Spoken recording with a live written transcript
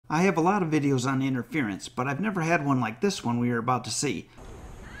I have a lot of videos on interference, but I've never had one like this one we are about to see.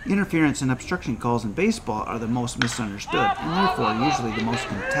 Interference and obstruction calls in baseball are the most misunderstood, and therefore usually the most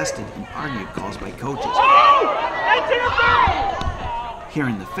contested and argued calls by coaches.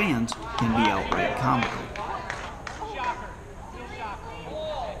 Hearing the fans can be outright comical.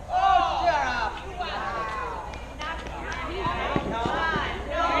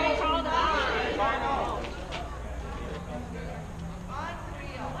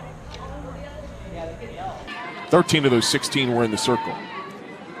 "13 of those 16 were in the circle."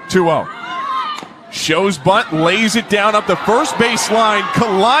 2-0. Shows bunt, lays it down up the first baseline,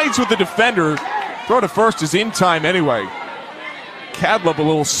 collides with the defender. Throw to first is in time anyway. Cadlip a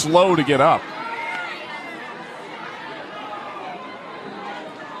little slow to get up.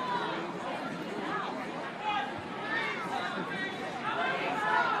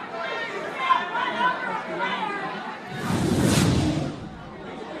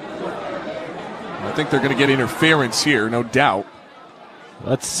 I think they're going to get interference here, no doubt.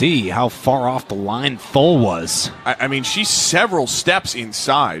 Let's see how far off the line Thole was. I mean, she's several steps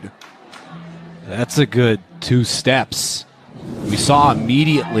inside. That's a good 2 steps. We saw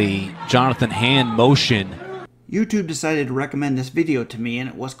immediately Jonathan Hand motion. YouTube decided to recommend this video to me, and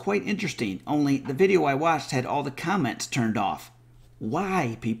it was quite interesting, only the video I watched had all the comments turned off.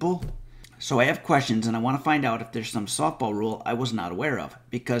 Why, people? So I have questions, and I want to find out if there's some softball rule I was not aware of,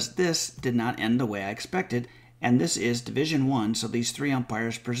 because this did not end the way I expected, and this is Division I, so these 3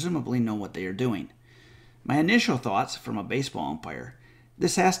 umpires presumably know what they are doing. My initial thoughts from a baseball umpire: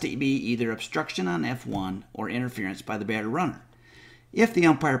 this has to be either obstruction on F1 or interference by the batter runner. If the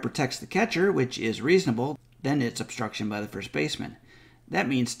umpire protects the catcher, which is reasonable, then it's obstruction by the first baseman. That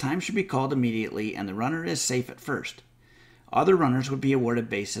means time should be called immediately and the runner is safe at first. Other runners would be awarded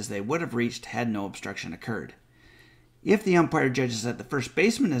bases they would have reached had no obstruction occurred. If the umpire judges that the first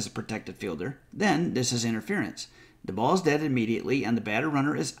baseman is a protected fielder, then this is interference. The ball is dead immediately and the batter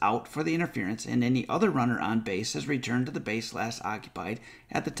runner is out for the interference, and any other runner on base has returned to the base last occupied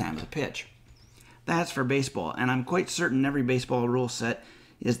at the time of the pitch. That's for baseball, and I'm quite certain every baseball rule set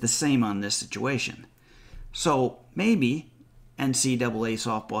is the same on this situation. So maybe NCAA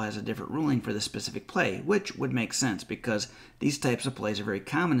softball has a different ruling for this specific play, which would make sense because these types of plays are very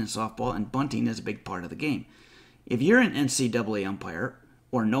common in softball and bunting is a big part of the game. If you're an NCAA umpire,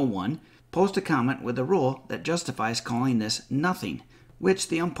 or no one, post a comment with a rule that justifies calling this nothing, which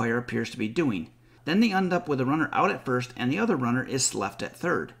the umpire appears to be doing. Then they end up with a runner out at first and the other runner is left at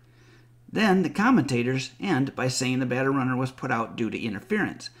third. Then the commentators end by saying the batter runner was put out due to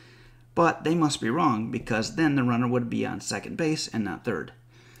interference. But they must be wrong because then the runner would be on second base and not third.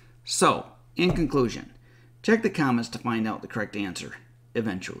 So, in conclusion, check the comments to find out the correct answer,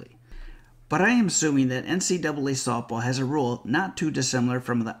 eventually. But I am assuming that NCAA softball has a rule not too dissimilar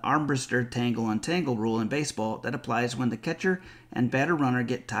from the armbrister tangle-untangle rule in baseball that applies when the catcher and batter runner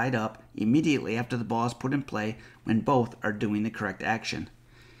get tied up immediately after the ball is put in play when both are doing the correct action.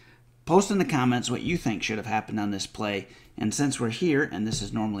 Post in the comments what you think should have happened on this play, and since we're here and this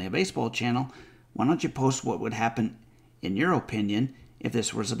is normally a baseball channel, why don't you post what would happen, in your opinion, if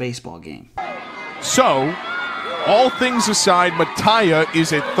this was a baseball game? So, all things aside, Mattia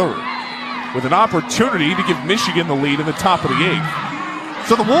is at third, with an opportunity to give Michigan the lead in the top of the 8th.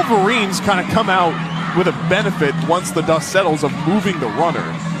 So the Wolverines kind of come out with a benefit once the dust settles of moving the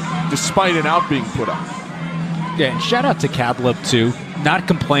runner, despite an out being put up. Yeah, and shout out to Cadlip too. Not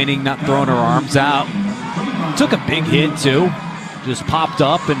complaining, not throwing her arms out. Took a big hit too. Just popped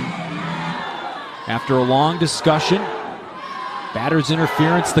up, and after a long discussion, batter's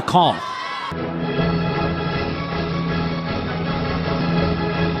interference the call.